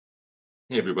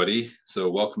Hey everybody, so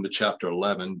welcome to chapter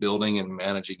 11, Building and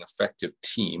Managing Effective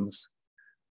Teams.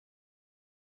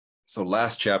 So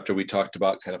last chapter we talked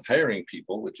about kind of hiring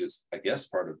people, which is, I guess,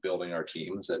 part of building our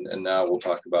teams. And now we'll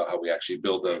talk about how we actually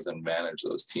build those and manage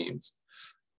those teams.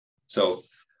 So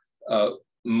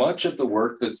much of the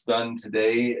work that's done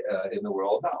today in the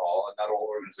world, not all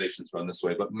organizations run this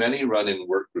way, but many run in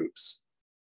work groups.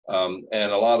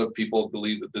 And a lot of people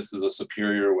believe that this is a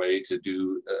superior way to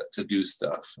do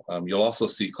stuff. You'll also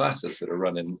see classes that are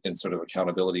run in sort of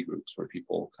accountability groups where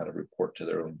people kind of report to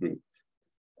their own group.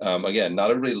 Again, not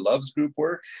everybody loves group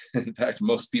work. In fact,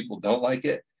 most people don't like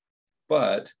it,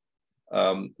 but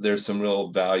there's some real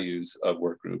values of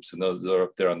work groups, and those are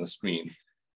up there on the screen.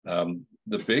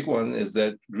 The big one is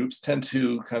that groups tend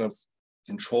to kind of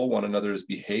control one another's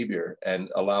behavior and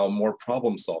allow more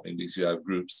problem solving because you have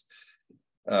groups.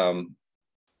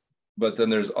 But then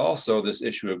there's also this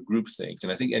issue of groupthink.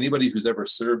 And I think anybody who's ever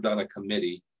served on a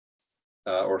committee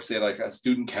or say like a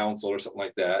student council or something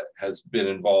like that has been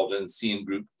involved in seeing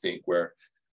groupthink, where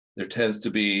there tends to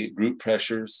be group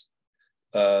pressures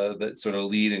that sort of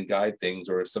lead and guide things,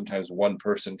 or sometimes one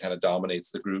person kind of dominates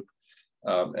the group.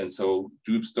 And so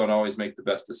groups don't always make the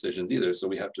best decisions either. So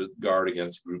we have to guard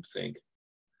against groupthink.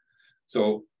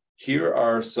 So here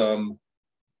are some,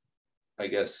 I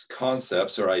guess,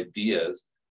 concepts or ideas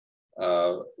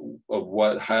of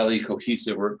what highly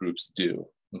cohesive work groups do.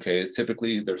 Okay,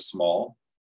 typically they're small.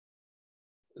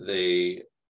 They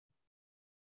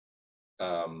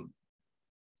try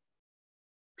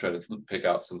to pick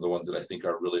out some of the ones that I think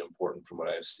are really important from what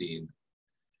I've seen.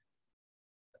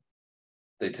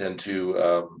 They tend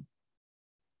to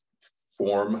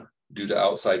form due to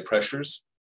outside pressures.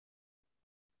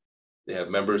 They have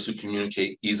members who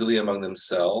communicate easily among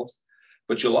themselves.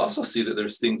 But you'll also see that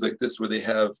there's things like this where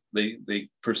they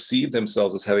perceive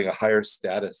themselves as having a higher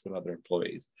status than other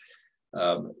employees.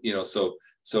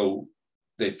 So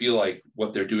they feel like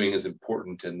what they're doing is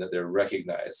important and that they're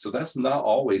recognized. So that's not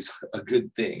always a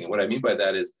good thing. And what I mean by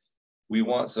that is we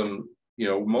want some,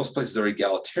 most places are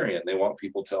egalitarian. They want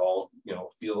people to all,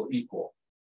 feel equal.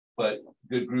 But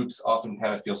good groups often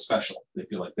kind of feel special. They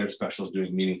feel like they're special,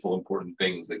 doing meaningful, important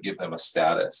things that give them a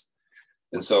status.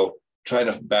 And so trying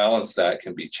to balance that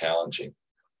can be challenging.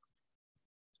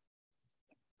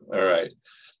 All right,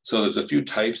 so there's a few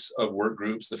types of work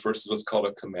groups. The first is what's called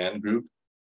a command group.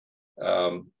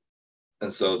 And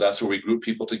so that's where we group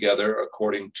people together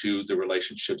according to the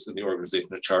relationships in the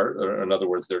organizational chart, or in other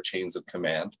words, their chains of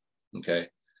command, okay?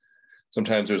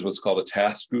 Sometimes there's what's called a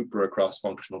task group or a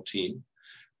cross-functional team.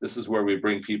 This is where we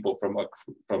bring people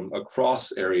from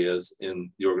across areas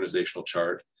in the organizational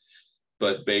chart,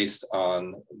 but based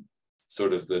on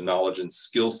sort of the knowledge and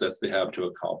skill sets they have to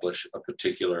accomplish a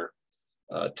particular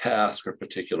task or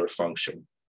particular function.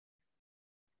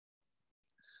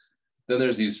 Then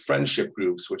there's these friendship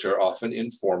groups, which are often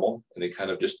informal, and they kind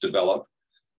of just develop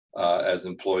as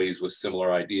employees with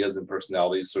similar ideas and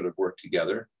personalities sort of work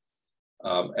together.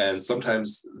 And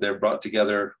sometimes they're brought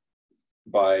together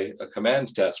by a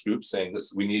command task group saying,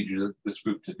 we need you, this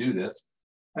group, to do this.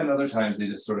 And other times they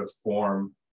just sort of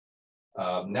form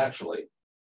naturally.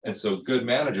 And so good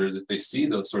managers, if they see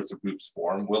those sorts of groups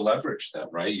form, will leverage them,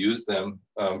 right? Use them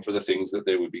for the things that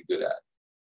they would be good at.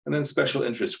 And then special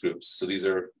interest groups. So these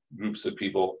are groups of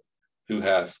people who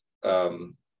have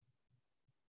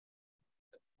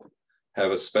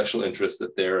a special interest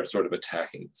that they're sort of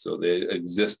attacking. So they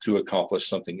exist to accomplish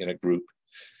something in a group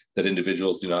that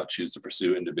individuals do not choose to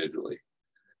pursue individually.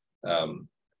 All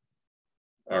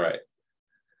right.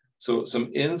 So some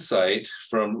insight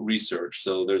from research.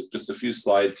 So there's just a few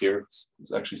slides here,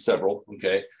 there's actually several,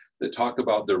 okay, that talk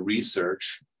about the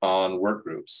research on work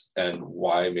groups and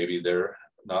why maybe they're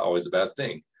not always a bad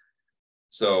thing.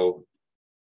 So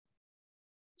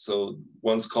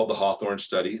one's called the Hawthorne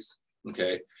studies,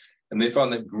 okay, and they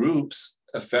found that groups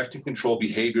affect and control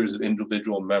behaviors of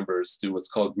individual members through what's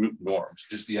called group norms,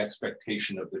 just the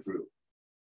expectation of the group.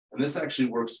 And this actually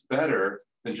works better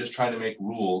than just trying to make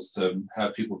rules to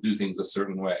have people do things a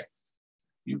certain way.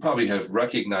 You probably have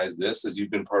recognized this as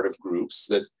you've been part of groups,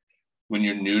 that when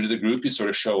you're new to the group, you sort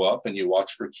of show up and you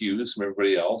watch for cues from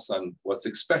everybody else on what's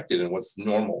expected and what's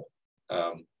normal.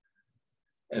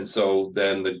 And so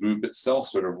then the group itself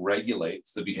sort of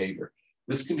regulates the behavior.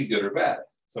 This can be good or bad.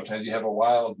 Sometimes you have a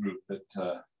wild group that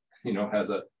has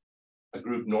a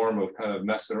group norm of kind of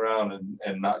messing around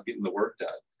and not getting the work done.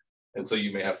 And so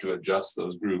you may have to adjust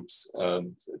those groups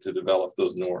to develop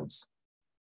those norms.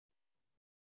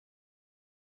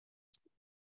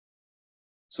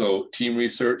 So team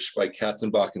research by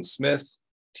Katzenbach and Smith.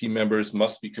 Team members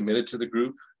must be committed to the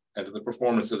group and to the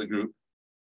performance of the group.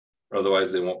 or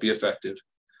otherwise they won't be effective.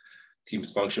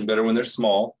 Teams function better when they're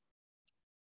small.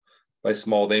 By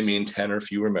small, they mean 10 or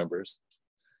fewer members.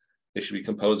 They should be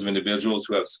composed of individuals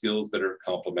who have skills that are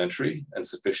complementary and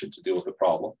sufficient to deal with the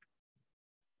problem.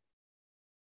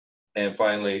 And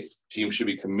finally, teams should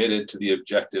be committed to the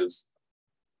objectives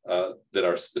that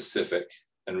are specific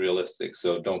and realistic.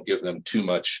 So don't give them too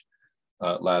much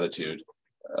latitude.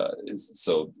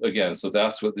 So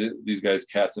that's what these guys,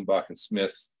 Katzenbach and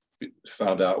Smith,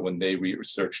 found out when they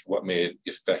researched what made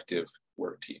effective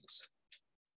work teams.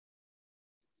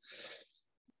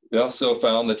 They also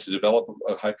found that to develop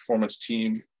a high performance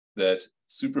team, that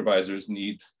supervisors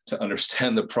need to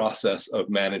understand the process of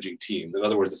managing teams. In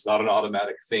other words, it's not an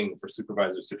automatic thing for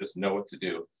supervisors to just know what to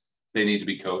do. They need to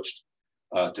be coached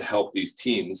to help these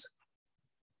teams.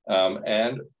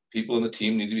 And people in the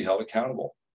team need to be held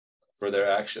accountable for their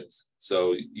actions.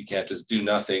 So you can't just do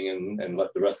nothing and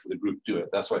let the rest of the group do it.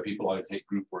 That's why people always take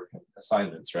group work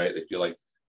assignments, right? They feel like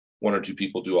one or two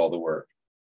people do all the work.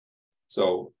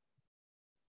 So,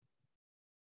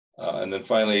 and then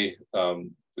finally,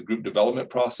 the group development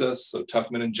process. So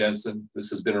Tuckman and Jensen, this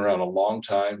has been around a long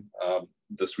time,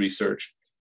 this research,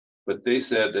 but they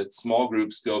said that small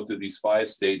groups go through these 5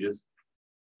 stages: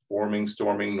 forming,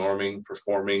 storming, norming,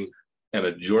 performing, and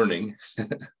adjourning.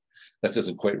 That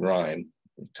doesn't quite rhyme,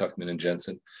 Tuckman and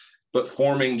Jensen. But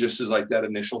forming just is like that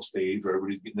initial stage where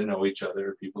everybody's getting to know each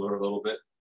other. People are a little bit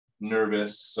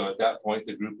nervous. So at that point,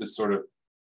 the group is sort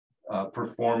of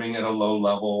performing at a low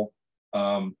level.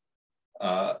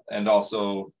 And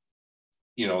also,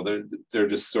 you know, they're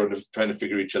just sort of trying to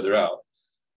figure each other out.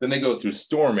 Then they go through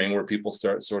storming, where people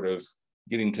start sort of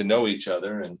getting to know each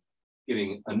other and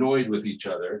getting annoyed with each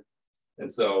other.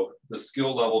 And so the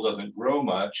skill level doesn't grow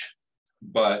much,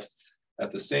 but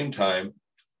at the same time,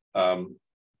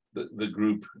 the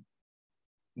group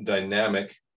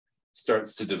dynamic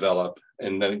starts to develop,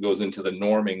 and then it goes into the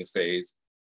norming phase,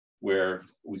 where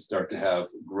we start to have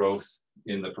growth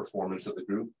in the performance of the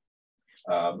group.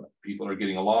 People are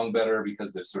getting along better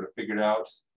because they've sort of figured out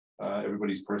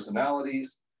everybody's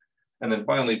personalities. And then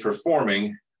finally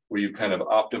performing, where you kind of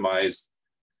optimize,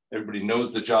 everybody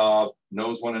knows the job,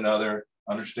 knows one another,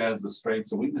 understands the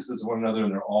strengths and weaknesses of one another,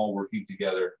 and they're all working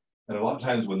together. And a lot of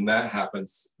times when that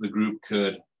happens, the group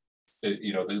could,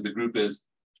 you know, the group is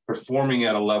performing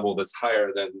at a level that's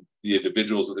higher than the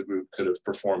individuals of the group could have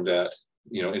performed at,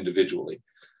 you know, individually.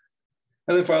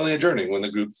 And then finally adjourning, when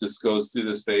the group just goes through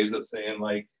this phase of saying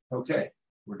like, okay,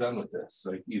 we're done with this.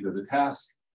 Like either the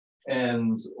task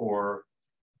ends or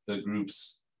the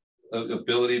group's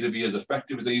ability to be as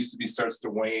effective as they used to be starts to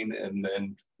wane. And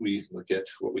then we look at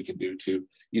what we can do to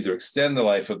either extend the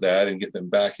life of that and get them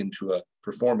back into a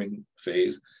performing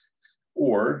phase,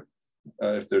 or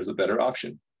if there's a better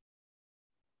option.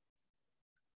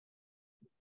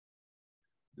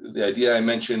 The idea I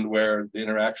mentioned, where the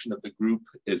interaction of the group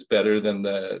is better than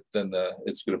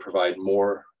it's going to provide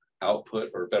more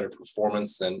output or better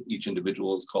performance than each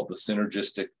individual, is called the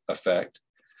synergistic effect.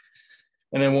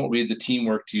 And I won't read the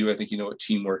teamwork to you. I think you know what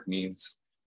teamwork means.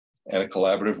 And a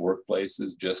collaborative workplace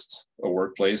is just a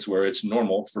workplace where it's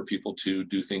normal for people to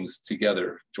do things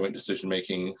together, joint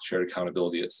decision-making, shared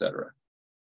accountability, etc.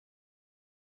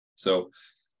 So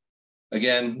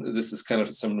again, this is kind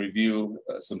of some review,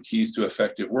 some keys to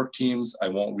effective work teams. I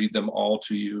won't read them all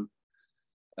to you,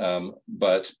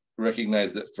 but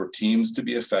recognize that for teams to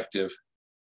be effective,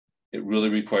 it really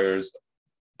requires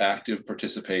active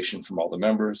participation from all the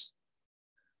members,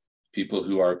 people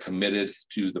who are committed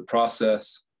to the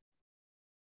process.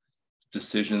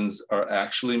 Decisions are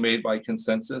actually made by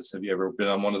consensus. Have you ever been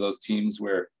on one of those teams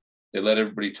where they let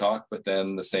everybody talk, but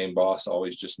then the same boss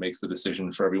always just makes the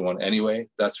decision for everyone anyway?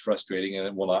 That's frustrating, and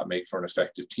it will not make for an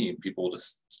effective team. People will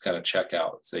just kind of check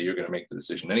out, say, you're going to make the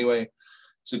decision anyway,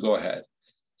 so go ahead.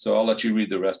 So I'll let you read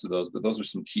the rest of those, but those are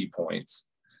some key points.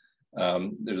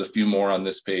 There's a few more on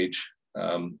this page.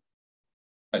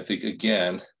 I think,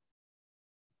 again,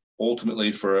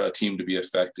 ultimately for a team to be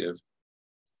effective,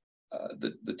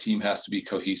 the team has to be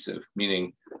cohesive,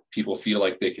 meaning people feel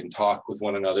like they can talk with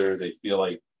one another, they feel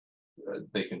like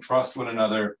they can trust one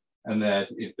another, and that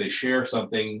if they share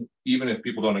something, even if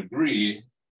people don't agree,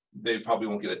 they probably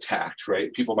won't get attacked,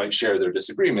 right? People might share their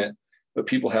disagreement, but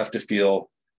people have to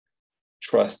feel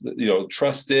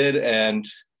trusted, and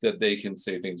that they can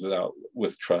say things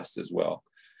with trust as well.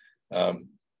 And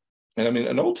I mean,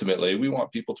 and ultimately, we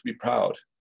want people to be proud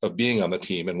of being on the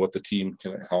team and what the team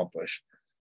can accomplish.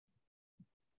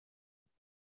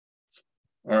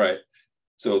 All right.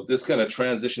 So this kind of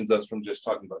transitions us from just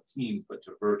talking about teams, but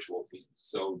to virtual teams.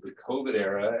 So the COVID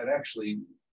era, and actually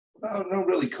No,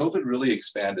 really, COVID really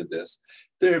expanded this.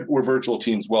 There were virtual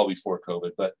teams well before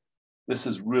COVID, but this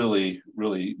is really,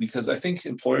 really, because I think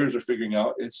employers are figuring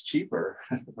out it's cheaper,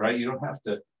 right? You don't have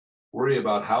to worry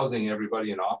about housing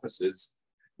everybody in offices.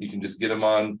 You can just get them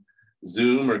on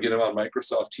Zoom or get them on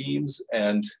Microsoft Teams,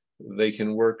 and they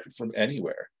can work from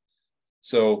anywhere.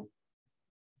 So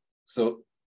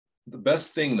the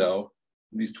best thing, though,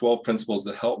 these 12 principles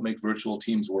that help make virtual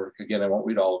teams work, again, I won't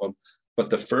read all of them, but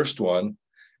the first one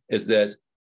is that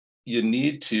you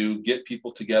need to get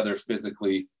people together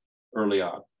physically early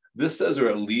on. This says, or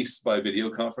at least by video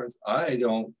conference. I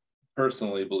don't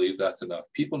personally believe that's enough.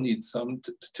 People need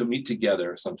to meet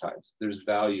together sometimes. There's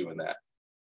value in that.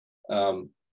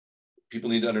 People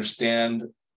need to understand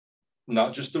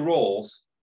not just the roles,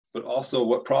 but also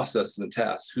what processes and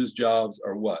tasks, whose jobs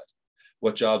are what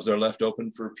jobs are left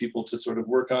open for people to sort of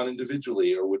work on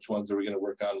individually, or which ones are we going to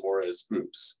work on more as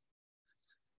groups.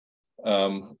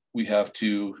 We have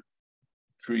to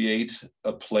create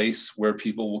a place where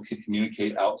people will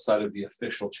communicate outside of the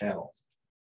official channels.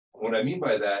 What I mean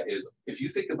by that is, if you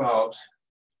think about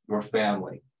your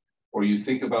family, or you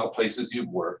think about places you've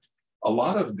worked, a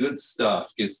lot of good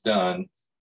stuff gets done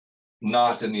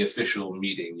not in the official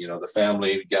meeting, the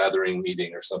family gathering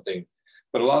meeting or something,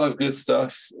 but a lot of good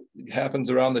stuff happens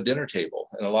around the dinner table,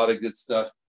 and a lot of good stuff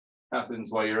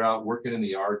happens while you're out working in the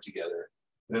yard together.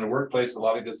 And in a workplace, a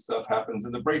lot of good stuff happens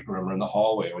in the break room or in the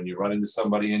hallway when you run into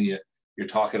somebody and you're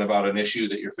talking about an issue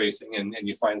that you're facing, and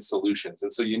you find solutions.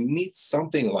 And so you need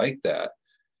something like that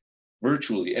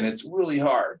virtually. And it's really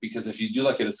hard, because if you do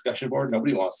like a discussion board,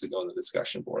 nobody wants to go on the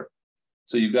discussion board.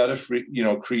 So you've got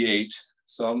to create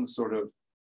some sort of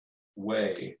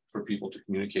way for people to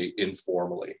communicate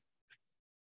informally.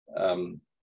 And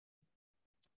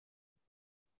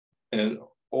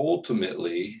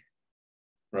ultimately,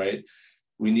 right,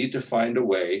 we need to find a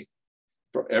way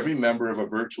for every member of a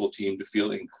virtual team to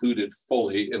feel included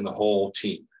fully in the whole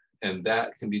team. And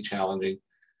that can be challenging,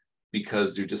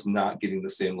 because you're just not getting the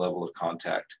same level of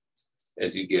contact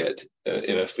as you get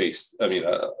in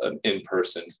an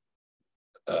in-person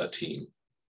team.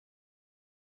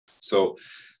 So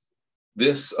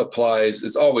this applies,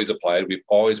 it's always applied. We've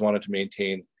always wanted to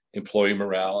maintain employee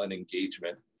morale and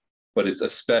engagement, but it's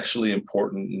especially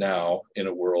important now in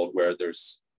a world where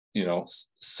there's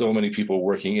so many people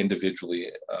working individually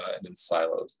and in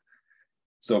silos.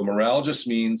 So morale just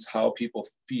means how people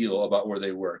feel about where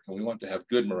they work. And we want to have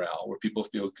good morale, where people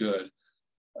feel good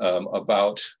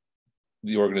about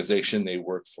the organization they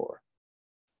work for.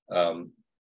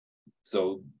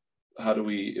 So how do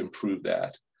we improve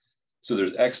that? So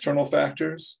there's external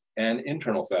factors and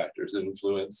internal factors that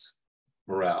influence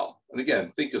morale. And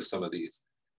again, think of some of these.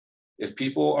 If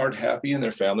people aren't happy in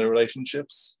their family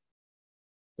relationships,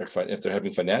 if they're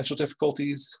having financial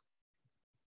difficulties,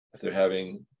 if they're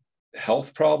having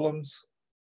health problems,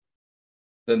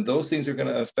 then those things are going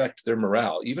to affect their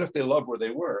morale. Even if they love where they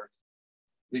work,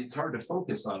 it's hard to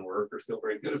focus on work or feel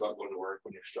very good about going to work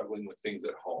when you're struggling with things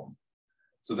at home.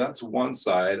 So that's one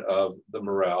side of the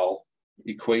morale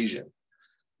equation.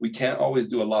 We can't always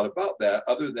do a lot about that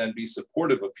other than be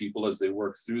supportive of people as they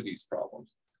work through these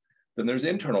problems. Then there's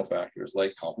internal factors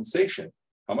like compensation.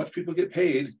 How much people get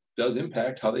paid does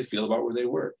impact how they feel about where they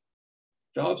work.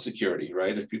 Job security,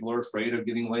 right? If people are afraid of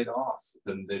getting laid off,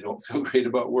 then they don't feel great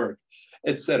about work,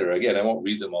 etc. Again, I won't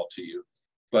read them all to you,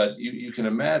 but you can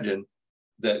imagine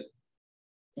that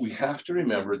we have to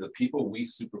remember the people we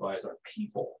supervise are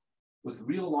people with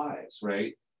real lives,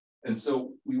 right? And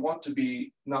so we want to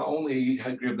be not only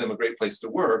give them a great place to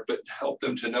work, but help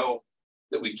them to know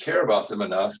that we care about them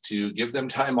enough to give them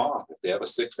time off if they have a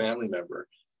sick family member,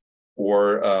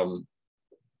 or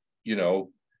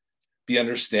be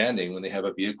understanding when they have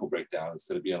a vehicle breakdown,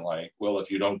 instead of being like, well, if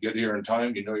you don't get here in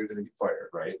time, you're going to get fired,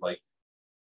 right?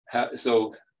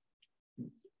 So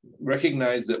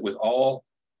recognize that with all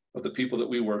of the people that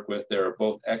we work with, there are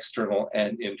both external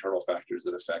and internal factors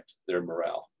that affect their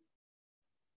morale.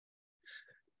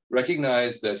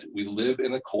 Recognize that we live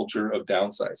in a culture of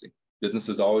downsizing. Business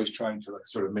is always trying to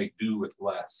sort of make do with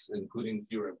less, including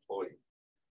fewer employees.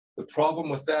 The problem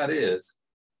with that is,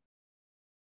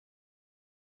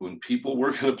 when people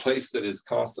work in a place that is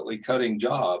constantly cutting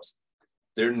jobs,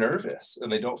 they're nervous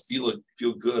and they don't feel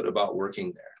good about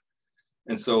working there.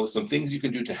 And so some things you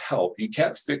can do to help, you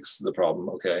can't fix the problem,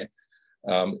 okay,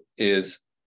 and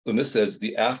this says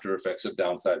the after effects of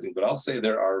downsizing, but I'll say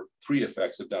there are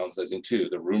pre-effects of downsizing too.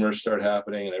 The rumors start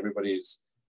happening and everybody's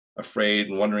afraid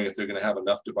and wondering if they're going to have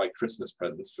enough to buy Christmas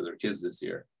presents for their kids this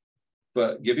year.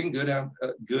 But giving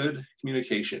good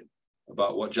communication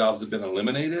about what jobs have been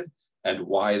eliminated and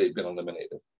why they've been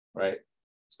eliminated, right?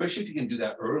 especially if you can do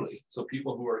that early. So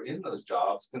people who are in those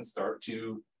jobs can start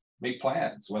to make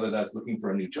plans, whether that's looking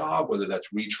for a new job, whether that's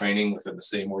retraining within the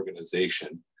same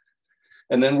organization,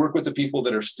 and then work with the people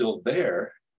that are still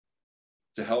there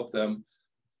to help them,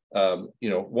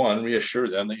 one, reassure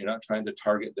them that you're not trying to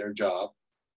target their job,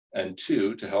 and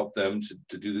two, to help them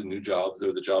to do the new jobs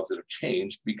or the jobs that have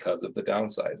changed because of the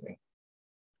downsizing.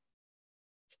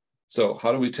 So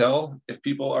how do we tell if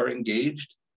people are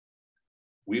engaged?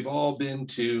 We've all been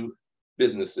to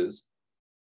businesses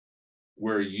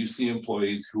where you see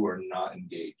employees who are not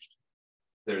engaged.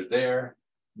 They're there,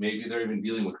 maybe they're even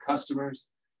dealing with customers,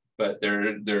 but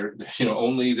they're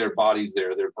only their body's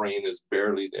there, their brain is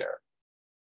barely there.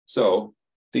 So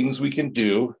things we can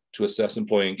do to assess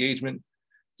employee engagement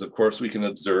is, of course, we can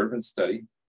observe and study.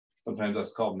 Sometimes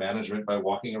that's called management by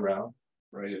walking around,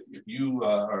 right? If you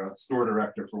are a store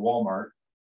director for Walmart,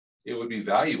 it would be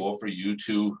valuable for you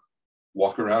to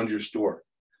walk around your store,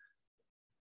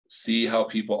 see how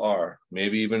people are,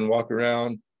 maybe even walk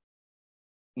around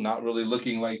not really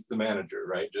looking like the manager,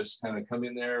 right? Just kind of come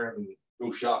in there and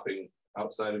go shopping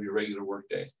outside of your regular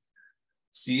workday.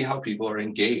 See how people are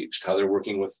engaged, how they're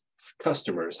working with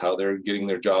customers, how they're getting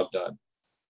their job done.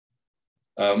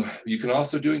 You can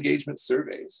also do engagement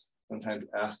surveys, sometimes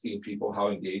asking people how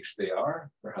engaged they are,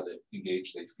 or how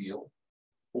engaged they feel,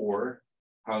 or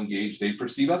how engaged they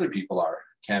perceive other people are,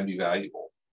 can be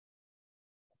valuable.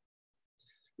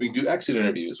 We can do exit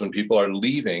interviews. When people are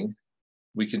leaving,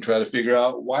 we can try to figure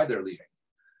out why they're leaving.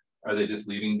 Are they just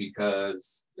leaving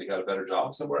because they got a better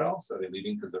job somewhere else? Are they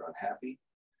leaving because they're unhappy?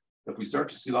 If we start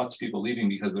to see lots of people leaving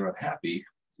because they're unhappy,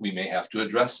 we may have to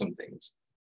address some things.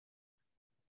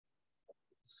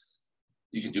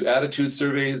 You can do attitude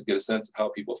surveys, get a sense of how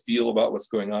people feel about what's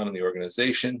going on in the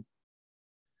organization.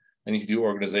 And you can do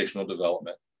organizational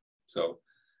development. So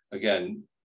again,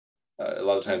 a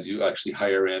lot of times you actually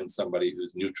hire in somebody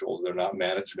who's neutral. They're not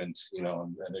management,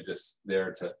 and they're just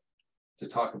there to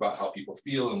talk about how people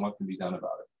feel and what can be done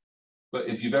about it. But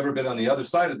if you've ever been on the other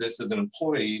side of this as an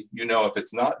employee, if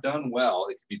it's not done well,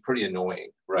 it can be pretty annoying,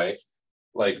 right?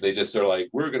 Like they just are like,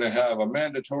 we're going to have a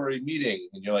mandatory meeting.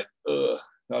 And you're like, ugh,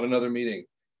 not another meeting.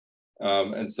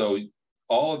 And so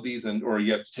all of these, or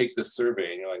you have to take this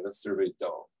survey and you're like, this survey's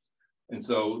dumb. And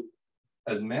so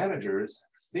as managers,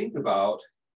 think about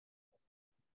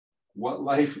what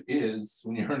life is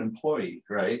when you're an employee,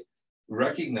 right?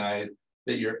 Recognize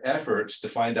that your efforts to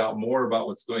find out more about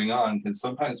what's going on can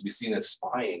sometimes be seen as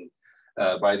spying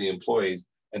by the employees,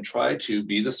 and try to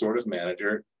be the sort of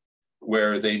manager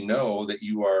where they know that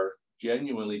you are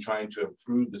genuinely trying to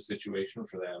improve the situation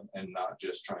for them and not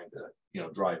just trying to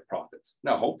drive profits.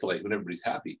 Now, hopefully when everybody's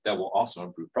happy, that will also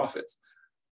improve profits.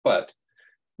 But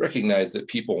recognize that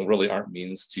people really aren't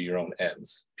means to your own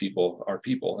ends. People are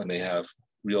people, and they have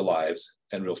real lives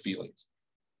and real feelings.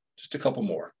 Just a couple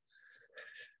more.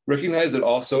 Recognize that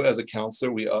also as a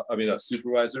counselor, a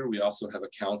supervisor, we also have a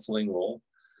counseling role,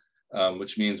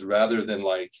 which means rather than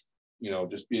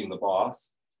just being the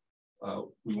boss,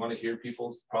 we want to hear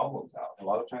people's problems out. A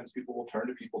lot of times people will turn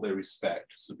to people they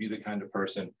respect. So be the kind of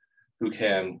person who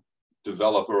can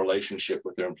develop a relationship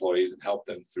with their employees and help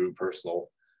them through personal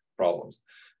problems.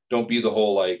 Don't be the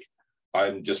whole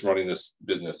I'm just running this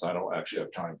business, I don't actually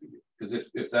have time for you. Because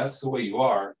if that's the way you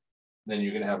are, then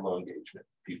you're going to have low engagement.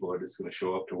 People are just going to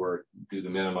show up to work, do the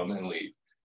minimum, and leave.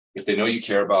 If they know you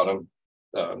care about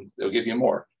them, they'll give you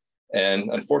more. And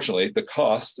unfortunately, the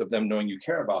cost of them knowing you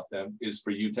care about them is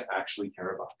for you to actually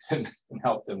care about them and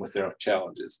help them with their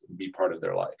challenges and be part of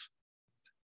their life.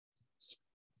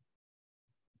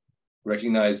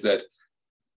 Recognize that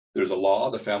there's a law,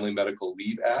 the Family Medical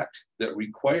Leave Act, that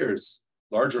requires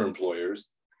larger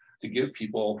employers to give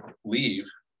people leave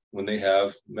when they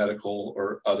have medical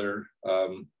or other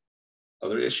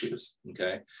issues,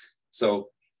 okay? So,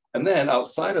 and then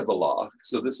outside of the law,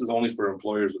 so this is only for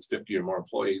employers with 50 or more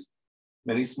employees,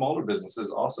 many smaller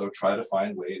businesses also try to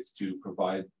find ways to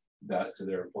provide that to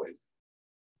their employees.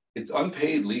 It's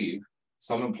unpaid leave.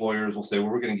 Some employers will say, well,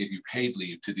 we're going to give you paid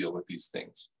leave to deal with these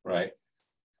things, right?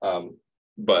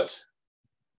 But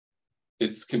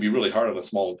it can be really hard on a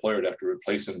small employer to have to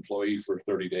replace an employee for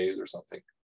 30 days or something.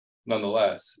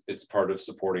 Nonetheless, it's part of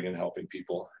supporting and helping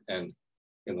people, and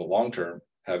in the long term,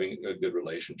 having a good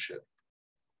relationship.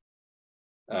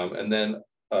 And then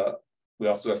we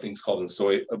also have things called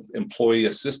employee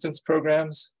assistance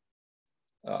programs.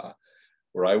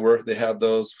 Where I work, they have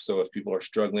those. So if people are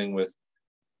struggling with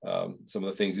some of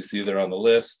the things you see there on the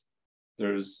list,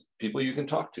 there's people you can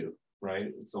talk to,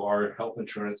 right? So our health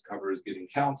insurance covers getting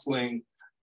counseling.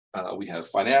 We have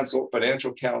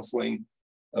financial counseling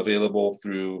available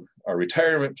through our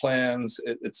retirement plans,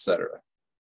 et cetera.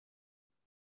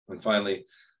 And finally,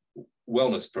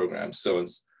 wellness programs. So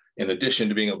in addition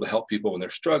to being able to help people when they're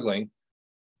struggling,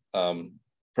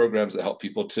 programs that help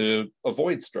people to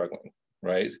avoid struggling,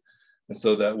 right? And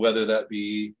so that whether that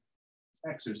be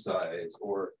exercise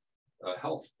or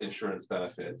health insurance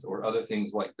benefits or other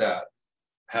things like that,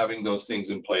 having those things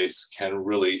in place can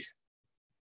really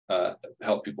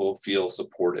help people feel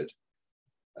supported.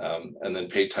 And then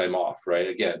paid time off, right?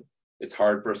 Again, it's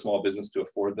hard for a small business to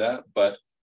afford that, but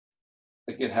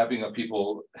again, having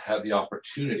people have the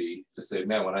opportunity to say,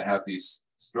 man, when I have these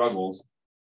struggles,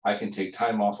 I can take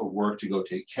time off of work to go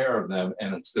take care of them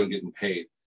and I'm still getting paid.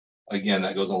 Again,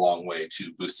 that goes a long way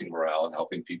to boosting morale and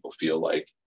helping people feel like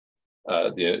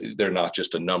they're not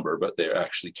just a number, but they're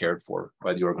actually cared for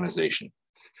by the organization.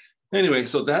 Anyway,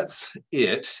 so that's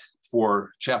it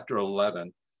for chapter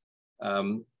 11.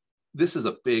 This is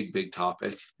a big, big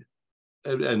topic.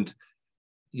 And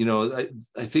you know,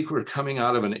 I think we're coming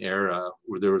out of an era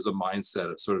where there was a mindset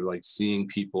of sort of like seeing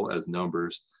people as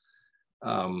numbers,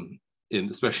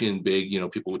 especially in big, you know,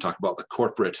 people would talk about the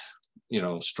corporate, you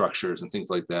know, structures and things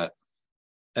like that.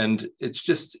 And it's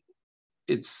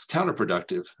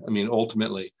counterproductive. I mean,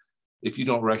 ultimately, if you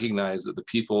don't recognize that the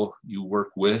people you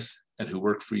work with and who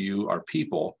work for you are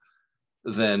people,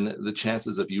 then the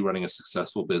chances of you running a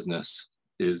successful business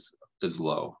is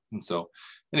low. And so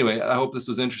anyway, I hope this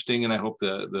was interesting, and I hope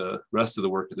the rest of the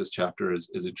work of this chapter is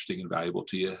interesting and valuable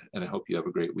to you, and I hope you have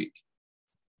a great week.